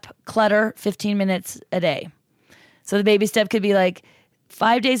cleaning up clutter 15 minutes a day. So the baby step could be like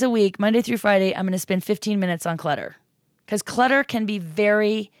 5 days a week, Monday through Friday, I'm going to spend 15 minutes on clutter. Because clutter can be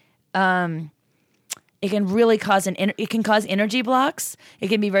very... it can really cause it can cause energy blocks. It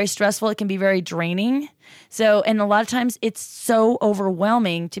can be very stressful. It can be very draining. So, and a lot of times it's so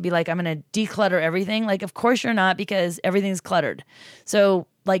overwhelming to be like, I'm going to declutter everything. Like, of course you're not, because everything's cluttered. So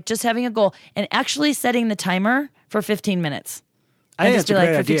like just having a goal and actually setting the timer for 15 minutes. I just be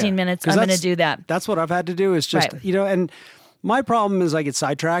like, for 15 minutes, I'm going to do that. That's what I've had to do is just, and my problem is I get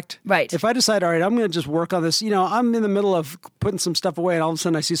sidetracked. Right. If I decide, all right, I'm going to just work on this, I'm in the middle of putting some stuff away and all of a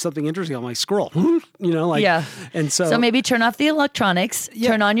sudden I see something interesting. I'm like, scroll, yeah. And so maybe turn off the electronics,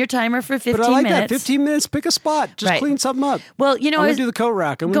 turn on your timer for 15 minutes. But I like that. 15 minutes, pick a spot, just clean something up. Well, I'm going to do the coat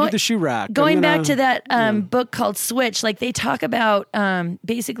rack. I'm going to do the shoe rack. Going back to that book called Switch, like they talk about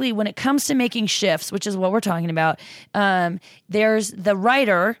basically when it comes to making shifts, which is what we're talking about, there's the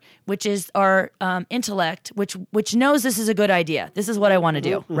writer, which is our intellect, which knows this is a good idea. This is what I want to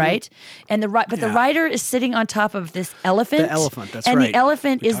do, right? And the writer is sitting on top of this elephant. The elephant, that's and right. And the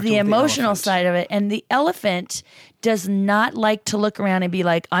elephant is the emotional side of it. And the elephant does not like to look around and be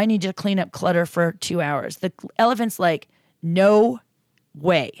like, I need to clean up clutter for 2 hours. The elephant's like, no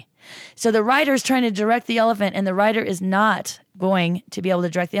way. So the writer is trying to direct the elephant, and the writer is not going to be able to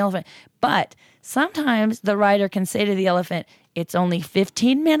direct the elephant. But sometimes the writer can say to the elephant, it's only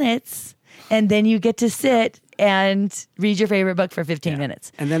 15 minutes, and then you get to sit and read your favorite book for 15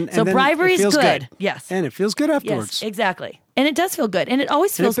 minutes. And then bribery is good. Yes. And it feels good afterwards. Yes, exactly. And it does feel good. And it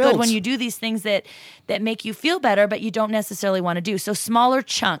always feels good when you do these things that make you feel better, but you don't necessarily want to do. So smaller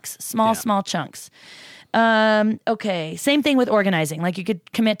chunks, small chunks. Okay. Same thing with organizing. Like you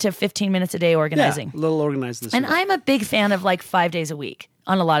could commit to 15 minutes a day organizing. Yeah, a little organized this And week. I'm a big fan of like 5 days a week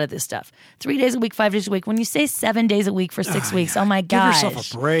on a lot of this stuff. 3 days a week, 5 days a week. When you say 7 days a week for 6 weeks, oh my gosh. Give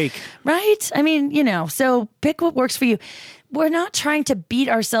yourself a break. Right? I mean, so pick what works for you. We're not trying to beat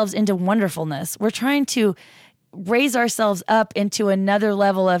ourselves into wonderfulness. We're trying to raise ourselves up into another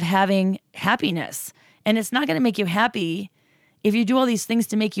level of having happiness. And it's not going to make you happy if you do all these things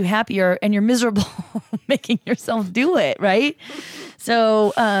to make you happier and you're miserable making yourself do it, right?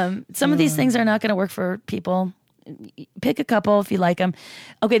 So some of these things are not going to work for people. Pick a couple if you like them.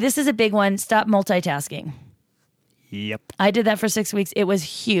 Okay, this is a big one. Stop multitasking. Yep. I did that for 6 weeks. It was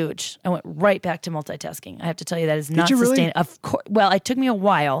huge. I went right back to multitasking. I have to tell you that is not Did you really? sustainable. Of course. Well, it took me a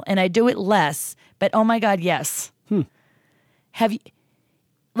while, and I do it less. But oh my God, yes. Have you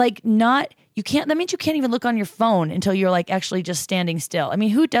you can't, that means you can't even look on your phone until you're like actually just standing still. I mean,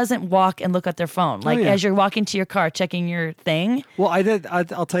 who doesn't walk and look at their phone? Like as you're walking to your car, checking your thing. Well, I did.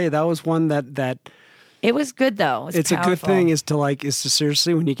 I'll tell you, that was one that it was good though. It's powerful. a good thing is to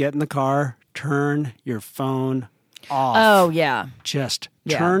seriously, when you get in the car, turn your phone off. Oh yeah. Just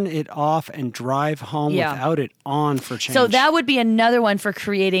turn it off and drive home without it on for change. So that would be another one for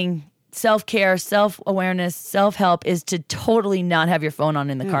creating self-care, self-awareness, self-help, is to totally not have your phone on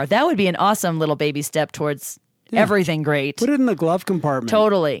in the car. That would be an awesome little baby step towards everything great. Put it in the glove compartment.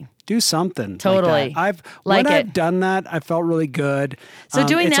 Totally. Do something. Totally. Like that. I've done that, I felt really good. So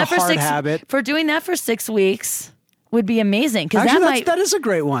doing it's that a for hard habit. doing that for 6 weeks would be amazing, because that is a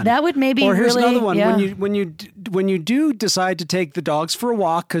great one. That would maybe or here's really, another one. yeah. When you do decide to take the dogs for a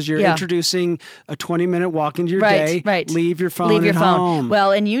walk because you're introducing a 20-minute walk into your day, leave your phone at home.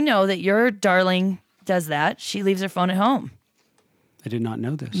 Well, and you know that your darling does that. She leaves her phone at home. I did not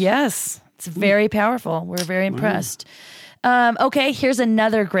know this. Yes. It's very powerful. We're very impressed. Okay, here's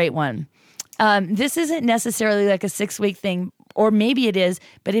another great one. This isn't necessarily like a 6-week thing, or maybe it is,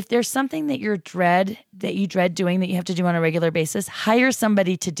 but if there's something that you dread doing that you have to do on a regular basis, hire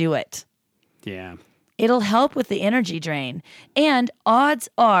somebody to do it. Yeah. It'll help with the energy drain. And odds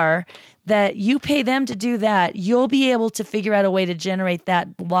are that you pay them to do that, you'll be able to figure out a way to generate that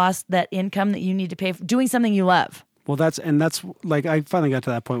income that you need to pay for doing something you love. Well, that's like, I finally got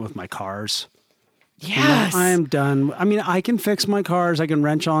to that point with my cars. Yes. I am done. I mean, I can fix my cars. I can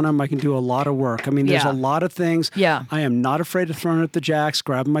wrench on them. I can do a lot of work. I mean, there's a lot of things. Yeah. I am not afraid of throwing up the jacks,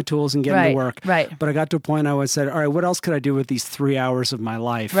 grabbing my tools and getting to work. Right. But I got to a point I said, all right, what else could I do with these 3 hours of my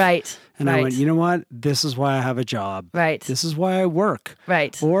life? Right. And I went, you know what? This is why I have a job. Right. This is why I work.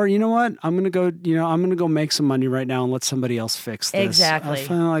 Right. Or you know what? I'm gonna go make some money right now and let somebody else fix this. Exactly. I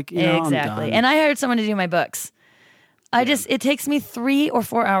feel like, I'm done. And I hired someone to do my books. It takes me 3 or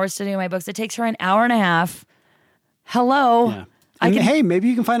 4 hours to do my books. It takes her an hour and a half. Hello. Yeah. And hey, maybe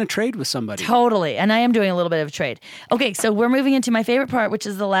you can find a trade with somebody. Totally. And I am doing a little bit of a trade. Okay, so we're moving into my favorite part, which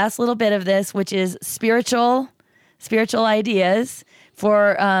is the last little bit of this, which is spiritual ideas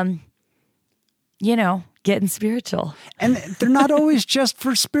for, getting spiritual. And they're not always just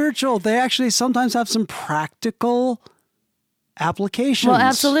for spiritual. They actually sometimes have some practical applications. Well,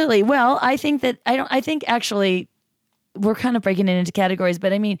 absolutely. Well, I think actually we're kind of breaking it into categories,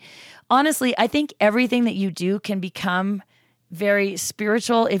 but I mean, honestly, I think everything that you do can become very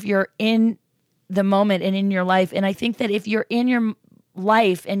spiritual if you're in the moment and in your life. And I think that if you're in your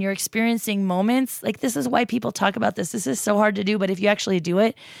life and you're experiencing moments, like this is why people talk about this. This is so hard to do, but if you actually do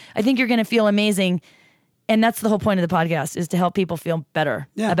it, I think you're going to feel amazing. And that's the whole point of the podcast, is to help people feel better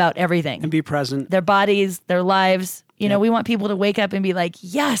about everything. And be present. Their bodies, their lives. We want people to wake up and be like,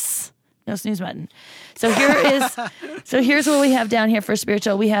 yes, no snooze button. So here's what we have down here for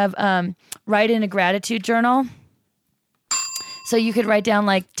spiritual. We have write in a gratitude journal. So you could write down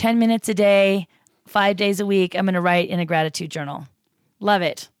like 10 minutes a day, 5 days a week. I'm going to write in a gratitude journal. Love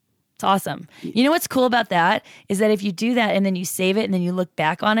it. It's awesome. You know what's cool about that is that if you do that and then you save it and then you look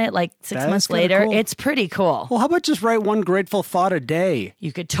back on it like 6 months later, cool. It's pretty cool. Well, how about just write one grateful thought a day?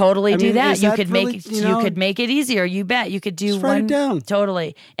 You could totally do that. You could really, make it easier. You bet. You could do just write it down.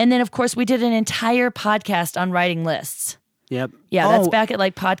 Totally. And then of course we did an entire podcast on writing lists. Yep. Yeah, that's back at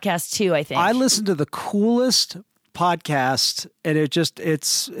like podcast 2, I think. I listened to the coolest podcast, and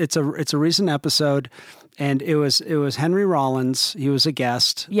it's a recent episode, and it was Henry Rollins. He was a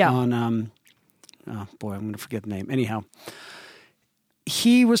guest on oh boy, I'm going to forget the name. Anyhow,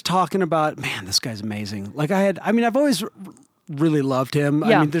 he was talking about, man, this guy's amazing. Like I've always really loved him.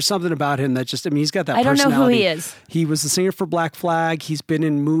 Yeah. I mean, there's something about him that he's got that I don't personality. know who he is. He was the singer for Black Flag. He's been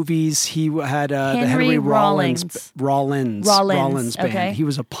in movies. He had the Henry Rollins band. Okay. He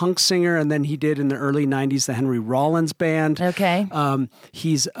was a punk singer, and then he did in the early 90s the Henry Rollins band. Okay.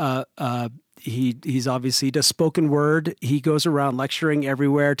 He's obviously does spoken word. He goes around lecturing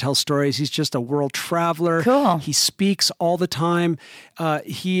everywhere, tells stories. He's just a world traveler. Cool. He speaks all the time.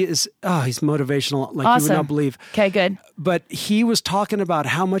 He's motivational, like awesome. you would not believe. Okay, good. But he was talking about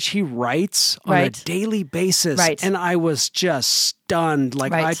how much he writes on a daily basis. Right. And I was just stunned.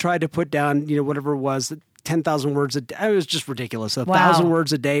 Like I tried to put down, whatever it was, 10,000 words a day. It was just ridiculous. 1,000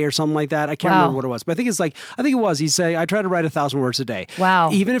 words a day or something like that. I can't remember what it was, but I think it was. He'd say, I try to write 1,000 words a day. Wow.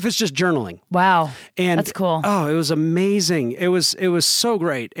 Even if it's just journaling. Wow. And that's cool. Oh, it was amazing. It was so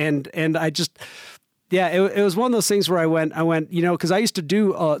great. And I just, it was one of those things where I went, because I used to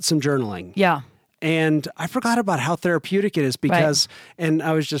do some journaling. Yeah. And I forgot about how therapeutic it is because, and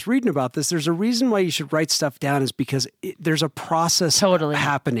I was just reading about this, there's a reason why you should write stuff down is because there's a process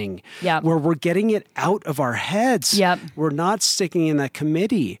happening where we're getting it out of our heads. Yep. We're not sticking in that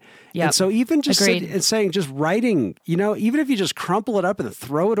committee. Yep. And so even just saying, just writing, even if you just crumple it up and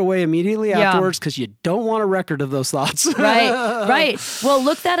throw it away immediately afterwards because you don't want a record of those thoughts. Right. Well,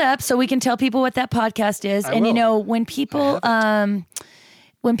 look that up so we can tell people what that podcast is.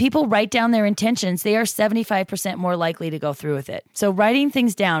 When people write down their intentions, they are 75% more likely to go through with it. So writing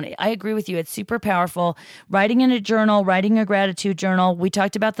things down, I agree with you. It's super powerful. Writing in a journal, writing a gratitude journal. We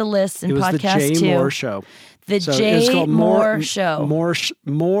taled about the lists in podcast 2. It was the Jay Moore Show. The Jay Moore Show.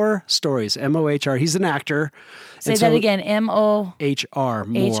 More Stories. M-O-H-R. He's an actor. Say that again. M-O-H-R.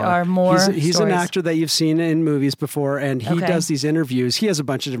 H-R. Moore. He's an actor that you've seen in movies before, and he does these interviews. He has a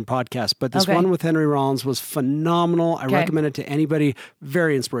bunch of different podcasts, but this one with Henry Rollins was phenomenal. I recommend it to anybody.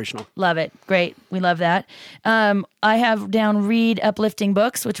 Very inspirational. Love it. Great. We love that. I have down read uplifting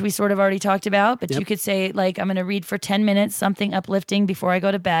books, which we sort of already talked about, but you could say, like, I'm going to read for 10 minutes something uplifting before I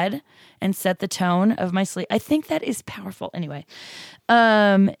go to bed and set the tone of my sleep. I think that is powerful. Anyway,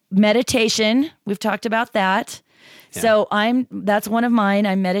 meditation, we've talked about that. Yeah. So that's one of mine.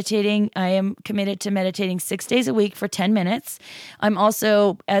 I'm meditating. I am committed to meditating 6 days a week for 10 minutes. I'm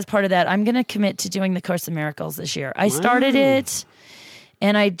also, as part of that, I'm going to commit to doing the Course in Miracles this year. I started it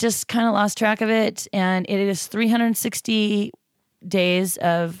and I just kind of lost track of it. And it is 360 days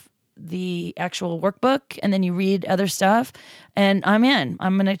of the actual workbook, and then you read other stuff. And I'm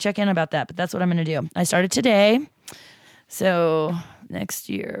going to check in about that, but that's what I'm going to do. I started today. So next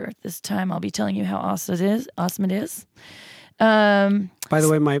year, this time, I'll be telling you how awesome it is. By the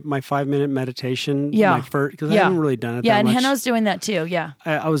way, my 5-minute meditation, my first, because I haven't really done it that and much. Hannah's doing that too,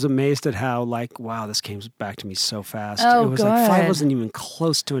 I was amazed at how, like, wow, this came back to me so fast. Oh, it was good. like 5 wasn't even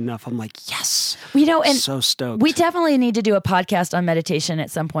close to enough. I'm like, yes. And so stoked. We definitely need to do a podcast on meditation at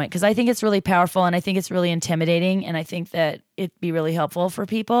some point, because I think it's really powerful and I think it's really intimidating, and I think that it'd be really helpful for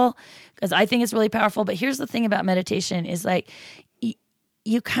people, because I think it's really powerful. But here's the thing about meditation is, like,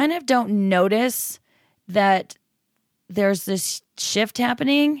 you kind of don't notice that there's this shift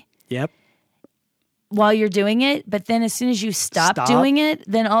happening. Yep. While you're doing it, but then as soon as you stop doing it,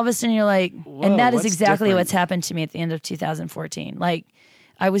 then all of a sudden you're like, whoa, and that is exactly different? what's happened to me at the end of 2014. Like,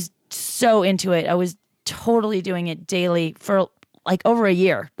 I was so into it. I was totally doing it daily for like over a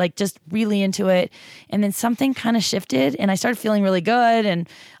year, like just really into it. And then something kind of shifted and I started feeling really good. And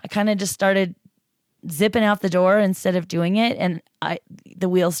I kind of just started zipping out the door instead of doing it, and the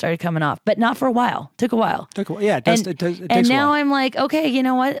wheels started coming off, but not for a while. Took a while. Yeah, it takes and now a while. I'm like, okay, you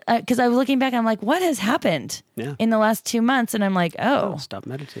know what? Because I was looking back, I'm like, what has happened in the last 2 months? And I'm like, stop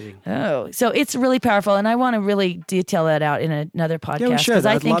meditating. So it's really powerful, and I want to really detail that out in another podcast. Yeah, we should.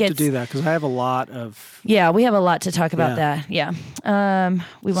 I'd love to do that, because I have a lot of. Yeah, we have a lot to talk about that. Yeah,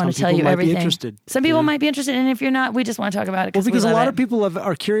 we want to tell you everything. Some people might be interested, and if you're not, we just want to talk about it. Well, because a lot of people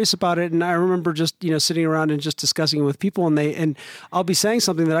are curious about it, and I remember just sitting around and just discussing it with people, and I'll be saying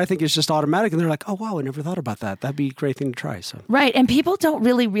something that I think is just automatic, and they're like, "Oh wow, I never thought about that. That'd be a great thing to try." So right, and people don't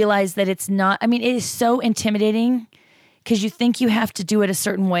really realize that it's not. I mean, it is so intimidating because you think you have to do it a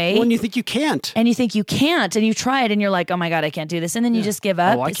certain way, when you think you can't, and you think you can't, and you try it, and you're like, "Oh my god, I can't do this," and then you just give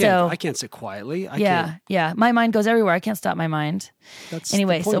up. Oh, I can't. I can't sit quietly. I can't. My mind goes everywhere. I can't stop my mind.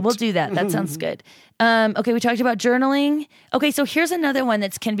 Anyway, so we'll do that. That sounds good. Okay, we talked about journaling. Okay, so here's another one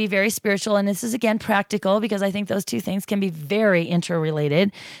that can be very spiritual, and this is, again, practical, because I think those two things can be very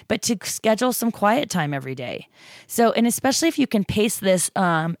interrelated, but to schedule some quiet time every day. So, and especially if you can pace this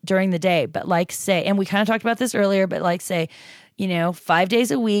during the day, but like say, and we kind of talked about this earlier, but like say, 5 days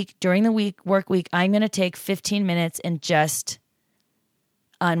a week, during the work week, I'm going to take 15 minutes and just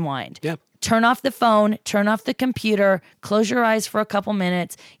unwind. Yep. Turn off the phone, turn off the computer, close your eyes for a couple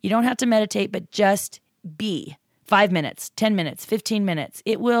minutes. You don't have to meditate, but just be. 5 minutes, 10 minutes, 15 minutes.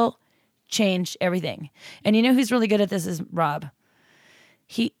 It will change everything. And you know who's really good at this is Rob.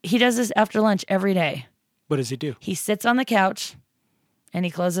 He does this after lunch every day. What does he do? He sits on the couch and he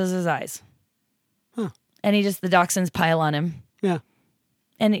closes his eyes. Huh. And the dachshunds pile on him. Yeah.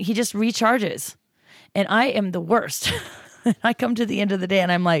 And he just recharges. And I am the worst. I come to the end of the day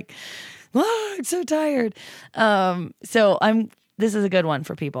and I'm like, I'm so tired. This is a good one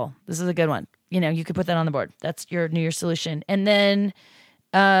for people. This is a good one. You could put that on the board. That's your New Year's solution. And then,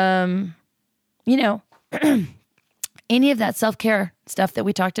 any of that self-care stuff that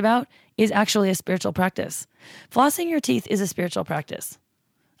we talked about is actually a spiritual practice. Flossing your teeth is a spiritual practice,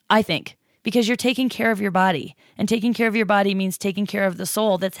 I think, because you're taking care of your body, and taking care of your body means taking care of the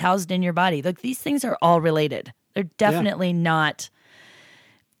soul that's housed in your body. Like, these things are all related. They're definitely not,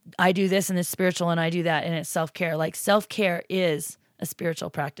 I do this and it's spiritual and I do that and it's self-care. Like, self-care is a spiritual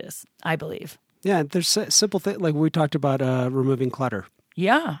practice, I believe. Yeah, there's simple things like we talked about removing clutter.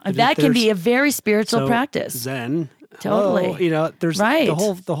 Yeah, that can be a very spiritual practice. Zen. Totally. There's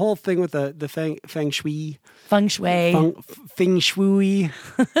the whole thing with the feng shui. Feng shui. Feng shui.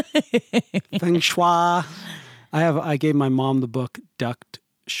 Feng shui. I gave my mom the book Duct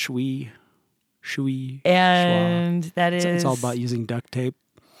Shui. And that is, it's all about using duct tape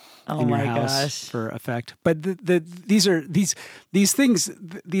in your house for effect. But these things,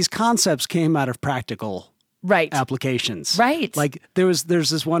 these concepts came out of practical applications. Right. Like there's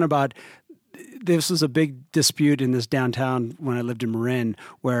this one about, this was a big dispute in this downtown when I lived in Marin,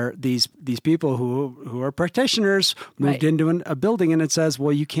 where these people who are practitioners moved into a building, and it says,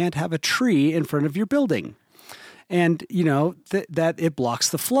 well, you can't have a tree in front of your building. and that it blocks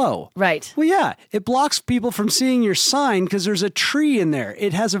the flow. Right. Well, yeah, it blocks people from seeing your sign because there's a tree in there.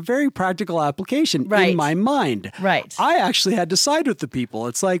 It has a very practical application in my mind. Right. I actually had to side with the people.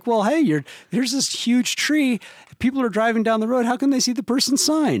 It's like, well, hey, here's this huge tree. People are driving down the road. How can they see the person's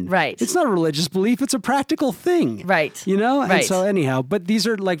sign? Right. It's not a religious belief. It's a practical thing. Right. And Right. so anyhow, but these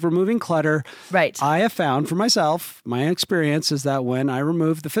are like removing clutter. Right. I have found for myself, my experience is that when I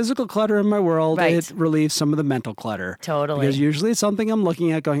remove the physical clutter in my world, Right. it relieves some of the mental clutter. Totally. Because usually it's something I'm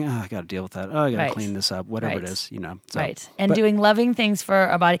looking at going, I got to deal with that. Oh, I got to Right. clean this up, whatever Right. it is, So, Right. And doing loving things for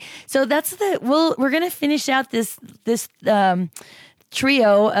our body. So that's we're going to finish out this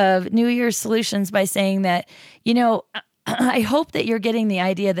trio of New Year's solutions by saying that, I hope that you're getting the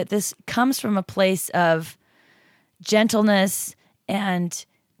idea that this comes from a place of gentleness and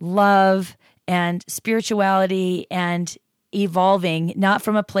love and spirituality and evolving, not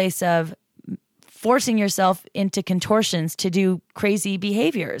from a place of forcing yourself into contortions to do crazy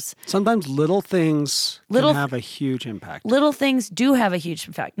behaviors. sometimes little things Little- can have a huge impact. Little things do have a huge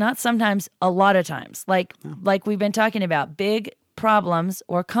impact. Not sometimes, a lot of times. Like we've been talking about, big problems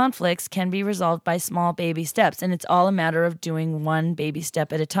or conflicts can be resolved by small baby steps. And it's all a matter of doing one baby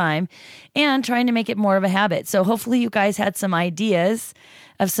step at a time and trying to make it more of a habit. So hopefully you guys had some ideas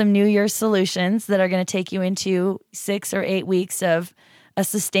of some New Year's solutions that are going to take you into 6 or 8 weeks of a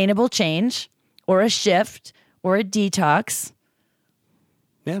sustainable change or a shift or a detox.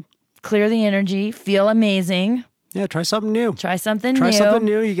 Yeah. Clear the energy, feel amazing. Yeah, try something new. Try something Try new. something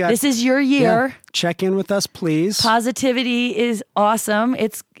new. You got This is your year. Yeah. Check in with us, please. Positivity is awesome.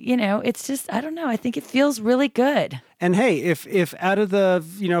 It's, it's just, I don't know. I think it feels really good. And hey, if out of the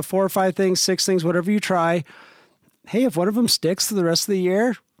 4 or 5 things, 6 things, whatever you try, hey, if one of them sticks for the rest of the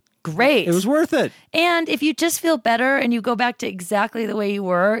year, Great. it was worth it. And if you just feel better and you go back to exactly the way you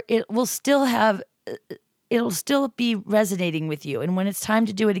were, it'll still be resonating with you. And when it's time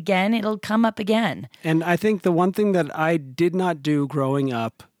to do it again, it'll come up again. And I think the one thing that I did not do growing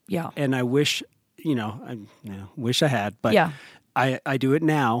up, Yeah. and I wish, I wish I had, but Yeah. I do it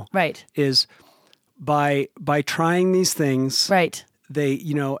now, Right. is by trying these things, Right. they,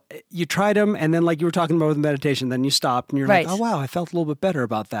 you tried them, and then like you were talking about with meditation, then you stopped and you're Right. like, oh wow, I felt a little bit better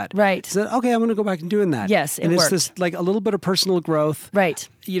about that. Right. So okay, I'm going to go back and doing that. Yes, it and it's worked. this like a little bit of personal growth. Right.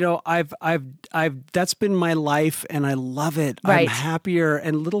 I've that's been my life and I love it. Right. I'm happier,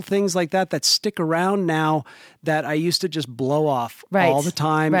 and little things like that stick around now that I used to just blow off Right. all the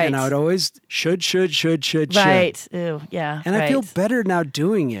time. Right. And I would always should. Right. Ooh, yeah. And right. I feel better now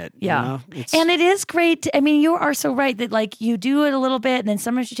doing it. Yeah. It's, And it is great. You are so right that like you do it a little bit and then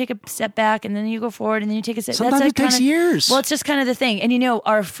sometimes you take a step back and then you go forward and then you take a step. Sometimes it takes years. Well, it's just kind of the thing. And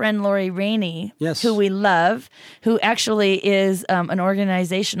our friend Lori Rainey, Yes. who we love, who actually is an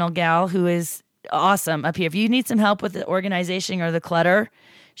organizational gal who is awesome up here. If you need some help with the organization or the clutter,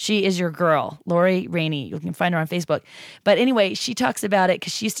 she is your girl, Lori Rainey. You can find her on Facebook. But anyway, she talks about it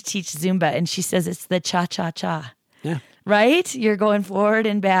because she used to teach Zumba and she says it's the cha-cha-cha. yeah. Right? You're going forward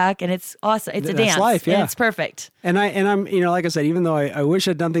and back, and it's awesome. It's a That's dance. life, yeah. And it's perfect. And I'm, like I said, even though I wish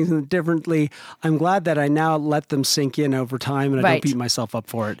I'd done things differently, I'm glad that I now let them sink in over time and I Right. don't beat myself up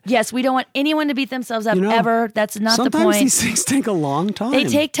for it. Yes, we don't want anyone to beat themselves up ever. That's not the Sometimes point. these things take a long time. They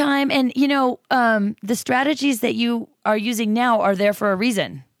take time, and the strategies that you are using now are there for a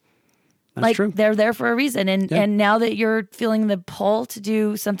reason. That's true. They're there for a reason, and now that you're feeling the pull to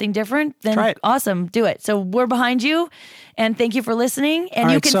do something different, then Try it. awesome, do it. So we're behind you, and thank you for listening. And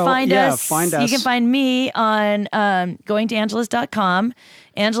All you right, can so, find yeah, us. find You us. can find me on going to Angeles.com,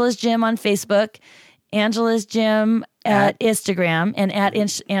 Angela's Gym on Facebook, Angela's Gym at Instagram, and at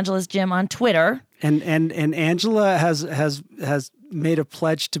Angela's Gym on Twitter. And Angela has made a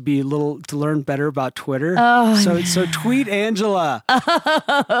pledge to learn better about Twitter. Oh, so tweet Angela.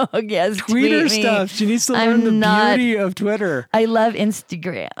 Oh yes, Tweet her me. stuff. She needs to I'm learn the not- beauty of Twitter. I love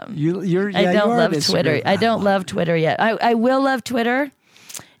Instagram. I don't love Twitter. I don't love Twitter yet. I will love Twitter.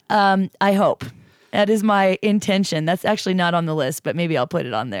 I hope. That is my intention. That's actually not on the list, but maybe I'll put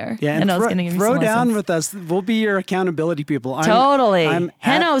it on there. Yeah, and I was going to give you throw some down lessons. with us. We'll be your accountability people. Totally. Henno's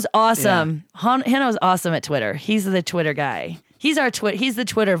Henno's awesome. Henno's awesome at Twitter. He's the Twitter guy. He's the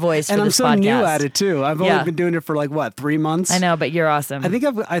Twitter voice and for I'm this so podcast. new at it too. I've only Yeah. been doing it for 3 months. I know, but you're awesome. I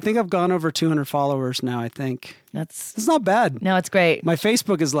think I've gone over 200 followers now. I think That's it's not bad. no, it's great. My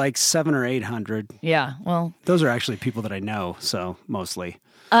Facebook is 700 or 800. Yeah. Well, Those are actually people that I know, so mostly.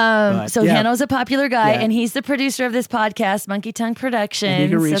 But, so yeah. Henno's a popular guy, Yeah. and he's the producer of this podcast, Monkey Tongue Productions. And you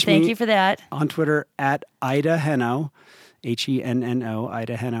can reach so thank me you for that. on Twitter at Ida Henno, Henno,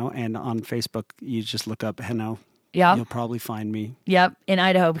 Ida Henno, and on Facebook you just look up Henno Yeah. you'll probably find me. Yep, in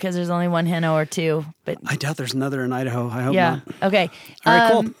Idaho because there's only one hen or two. But I doubt there's another in Idaho. I hope yeah, not. okay. All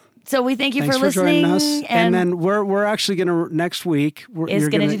right, cool. So we thank you Thanks for listening. joining us. And then we're actually going to next week. Is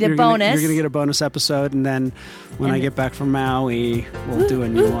gonna do the bonus. You're going to get a bonus episode, and then when I get back from Maui, we'll do a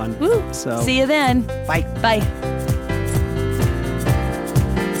new one. Woo. So see you then. bye. Bye.